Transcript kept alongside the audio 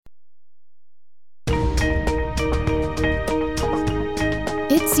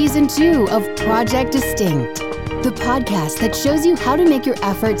Season 2 of Project Distinct, the podcast that shows you how to make your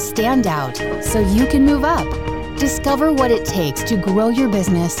efforts stand out so you can move up. Discover what it takes to grow your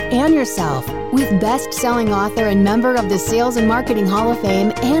business and yourself with best-selling author and member of the Sales and Marketing Hall of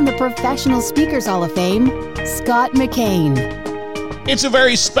Fame and the Professional Speakers Hall of Fame, Scott McKain. It's a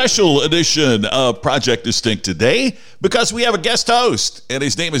very special edition of Project Distinct today because we have a guest host, and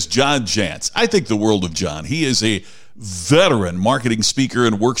his name is John Jantsch. I think the world of John. He is a veteran marketing speaker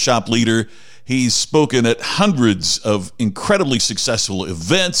and workshop leader. He's spoken at hundreds of incredibly successful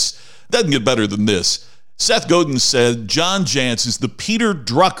events. Doesn't get better than this. Seth Godin said John Jantsch is the Peter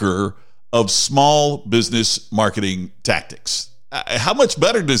Drucker of small business marketing tactics. How much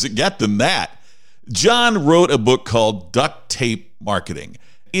better does it get than that? John wrote a book called Duct Tape Marketing.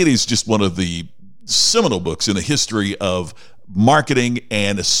 It is just one of the seminal books in the history of marketing,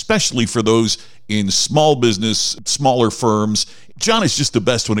 and especially for those in small business, smaller firms. John is just the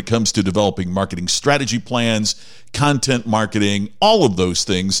best when it comes to developing marketing strategy plans, content marketing, all of those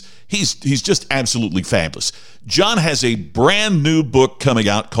things. He's just absolutely fabulous. John has a brand new book coming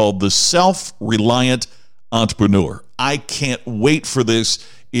out called The Self-Reliant Entrepreneur. I can't wait for this.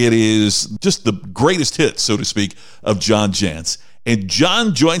 It is just the greatest hit, so to speak, of John Jantsch. And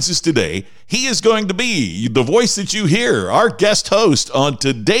John joins us today. He is going to be the voice that you hear, our guest host on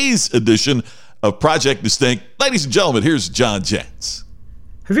today's edition of Project Distinct. Ladies and gentlemen, here's John Jantsch.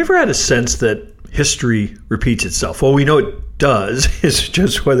 Have you ever had a sense that history repeats itself? Well, we know it does. It's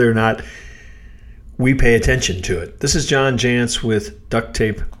just whether or not we pay attention to it. This is John Jantsch with Duct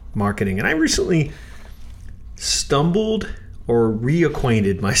Tape Marketing. And I recently stumbled or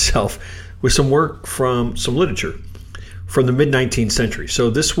reacquainted myself with some work from some literature from the mid-19th century. So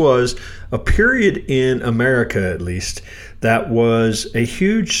this was a period in America, at least, that was a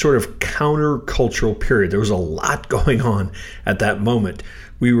huge sort of countercultural period. There was a lot going on at that moment.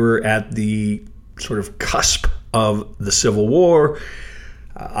 We were at the sort of cusp of the Civil War.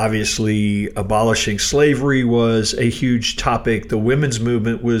 Obviously, abolishing slavery was a huge topic. The women's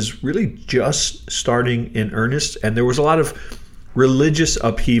movement was really just starting in earnest, and there was a lot of religious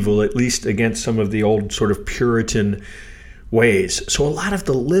upheaval, at least against some of the old sort of Puritan ways. So a lot of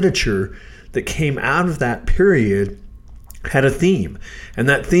the literature that came out of that period had a theme, and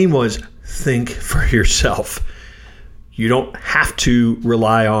that theme was think for yourself. You don't have to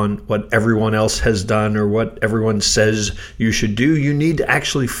rely on what everyone else has done or what everyone says you should do. You need to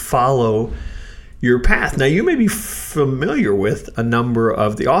actually follow your path. Now, you may be familiar with a number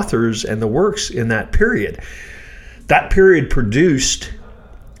of the authors and the works in that period. That period produced,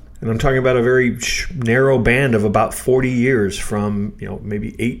 and I'm talking about a very narrow band of about 40 years from, maybe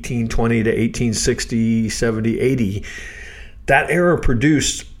 1820 to 1860, 70, 80. That era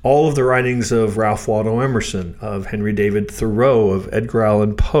produced all of the writings of Ralph Waldo Emerson, of Henry David Thoreau, of Edgar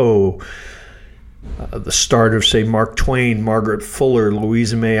Allan Poe, the start of, say, Mark Twain, Margaret Fuller,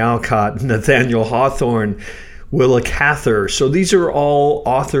 Louisa May Alcott, Nathaniel Hawthorne, Willa Cather. So these are all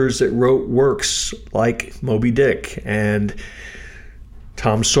authors that wrote works like Moby Dick and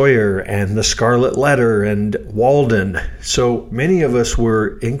Tom Sawyer and The Scarlet Letter and Walden. So many of us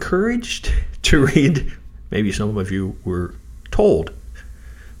were encouraged to read, maybe some of you were told,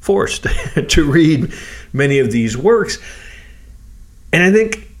 forced to read many of these works. And I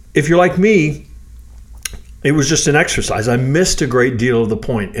think if you're like me, it was just an exercise. I missed a great deal of the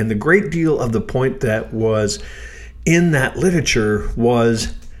point. And the great deal of the point that was in that literature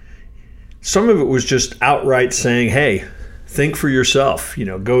was, some of it was just outright saying, hey, think for yourself,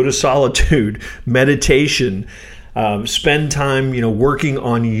 go to solitude, meditation, spend time, working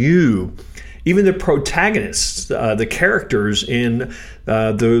on you. Even the protagonists, the characters in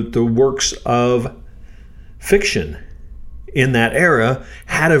the works of fiction in that era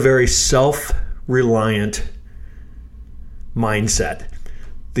had a very self-reliant mindset.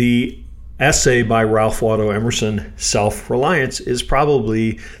 The essay by Ralph Waldo Emerson, Self-Reliance, is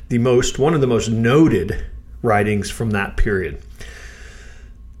probably one of the most noted writings from that period.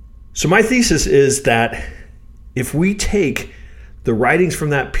 So my thesis is that if we take the writings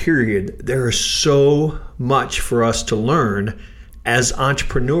from that period, there is so much for us to learn as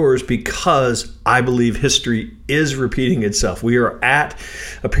entrepreneurs, because I believe history is repeating itself. We are at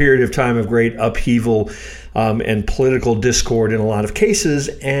a period of time of great upheaval and political discord in a lot of cases,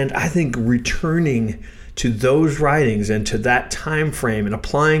 and I think returning to those writings and to that time frame and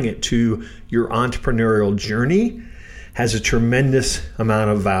applying it to your entrepreneurial journey has a tremendous amount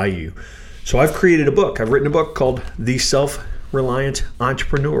of value. So I've created a book. I've written a book called The Self-Reliant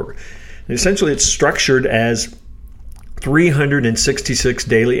Entrepreneur. And essentially it's structured as 366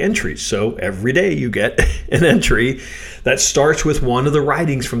 daily entries. So every day you get an entry that starts with one of the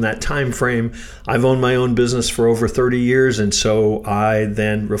writings from that time frame. I've owned my own business for over 30 years, and so I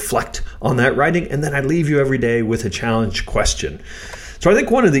then reflect on that writing, and then I leave you every day with a challenge question. So I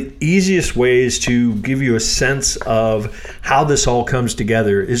think one of the easiest ways to give you a sense of how this all comes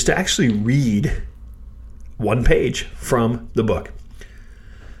together is to actually read one page from the book.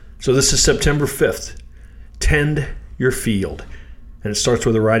 So this is September 5th, Tend Your Field. And it starts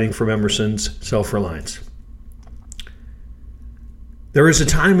with a writing from Emerson's Self-Reliance. There is a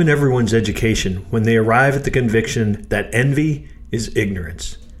time in everyone's education when they arrive at the conviction that envy is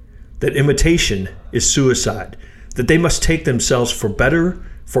ignorance, that imitation is suicide, that they must take themselves for better,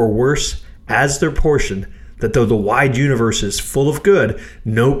 for worse, as their portion, that though the wide universe is full of good,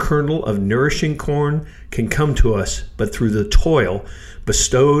 no kernel of nourishing corn can come to us but through the toil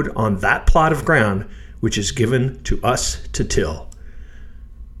bestowed on that plot of ground which is given to us to till.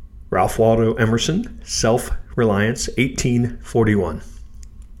 Ralph Waldo Emerson, Self-Reliance, 1841.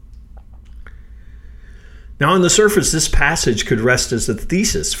 Now, on the surface, this passage could rest as a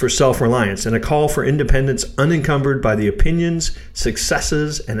thesis for self-reliance and a call for independence unencumbered by the opinions,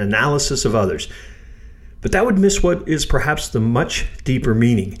 successes, and analysis of others. But that would miss what is perhaps the much deeper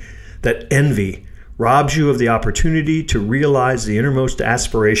meaning, that envy robs you of the opportunity to realize the innermost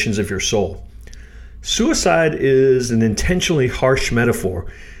aspirations of your soul. Suicide is an intentionally harsh metaphor,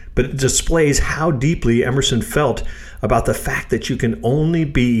 but it displays how deeply Emerson felt about the fact that you can only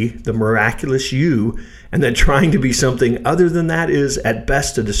be the miraculous you, and that trying to be something other than that is at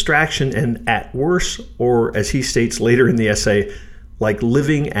best a distraction, and at worst, or as he states later in the essay, like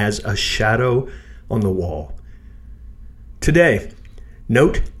living as a shadow on the wall. Today,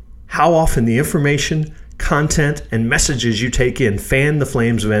 note how often the information, content, and messages you take in fan the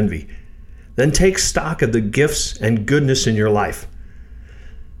flames of envy. Then take stock of the gifts and goodness in your life.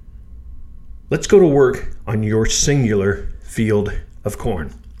 Let's go to work on your singular field of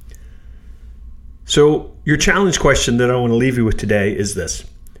corn. So, your challenge question that I want to leave you with today is this: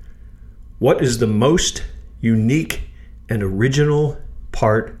 what is the most unique and original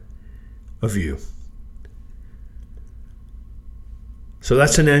part of you? So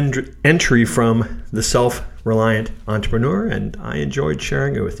that's an entry from The Self-Reliant Entrepreneur, and I enjoyed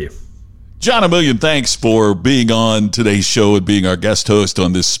sharing it with you. John, a million thanks for being on today's show and being our guest host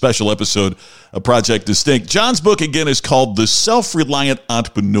on this special episode of Project Distinct. John's book, again, is called The Self-Reliant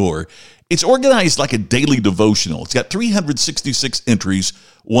Entrepreneur. It's organized like a daily devotional. It's got 366 entries,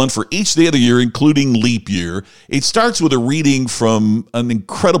 one for each day of the year, including leap year. It starts with a reading from an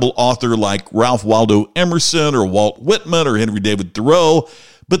incredible author like Ralph Waldo Emerson or Walt Whitman or Henry David Thoreau.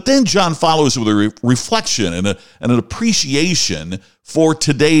 But then John follows with a reflection and an appreciation for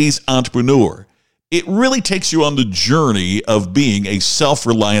today's entrepreneur. It really takes you on the journey of being a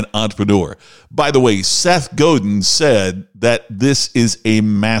self-reliant entrepreneur. By the way, Seth Godin said that this is a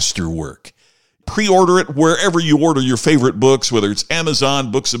masterwork. Pre-order it wherever you order your favorite books, whether it's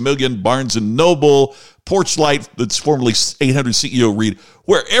Amazon, Books A Million, Barnes & Noble, Porchlight, that's formerly 800 CEO Read.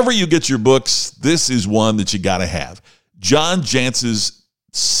 Wherever you get your books, this is one that you got to have. John Jantz's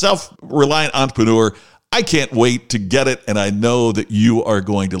Self-Reliant Entrepreneur. I can't wait to get it, and I know that you are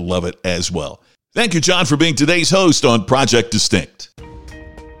going to love it as well. Thank you, John, for being today's host on Project Distinct.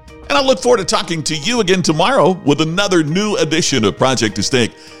 And I look forward to talking to you again tomorrow with another new edition of Project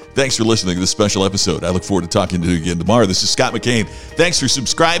Distinct. Thanks for listening to this special episode. I look forward to talking to you again tomorrow. This is Scott McKain. Thanks for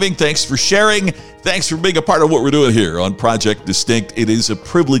subscribing. Thanks for sharing. Thanks for being a part of what we're doing here on Project Distinct. It is a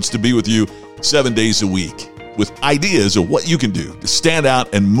privilege to be with you 7 days a week with ideas of what you can do to stand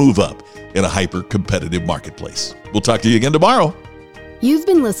out and move up in a hyper-competitive marketplace. We'll talk to you again tomorrow. You've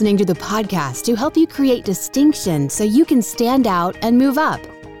been listening to the podcast to help you create distinction so you can stand out and move up.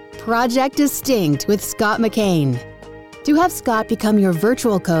 Project Distinct with Scott McKain. To have Scott become your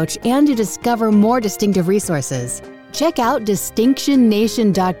virtual coach and to discover more distinctive resources, check out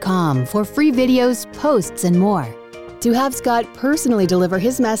DistinctionNation.com for free videos, posts, and more. To have Scott personally deliver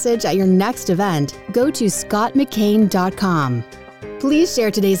his message at your next event, go to scottmckain.com. Please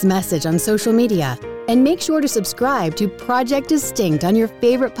share today's message on social media and make sure to subscribe to Project Distinct on your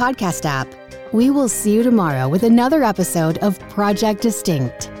favorite podcast app. We will see you tomorrow with another episode of Project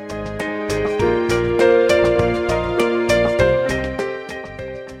Distinct.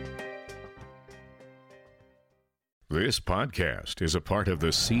 This podcast is a part of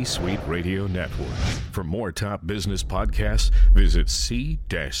the C-Suite Radio Network. For more top business podcasts, visit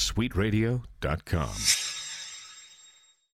c-suiteradio.com.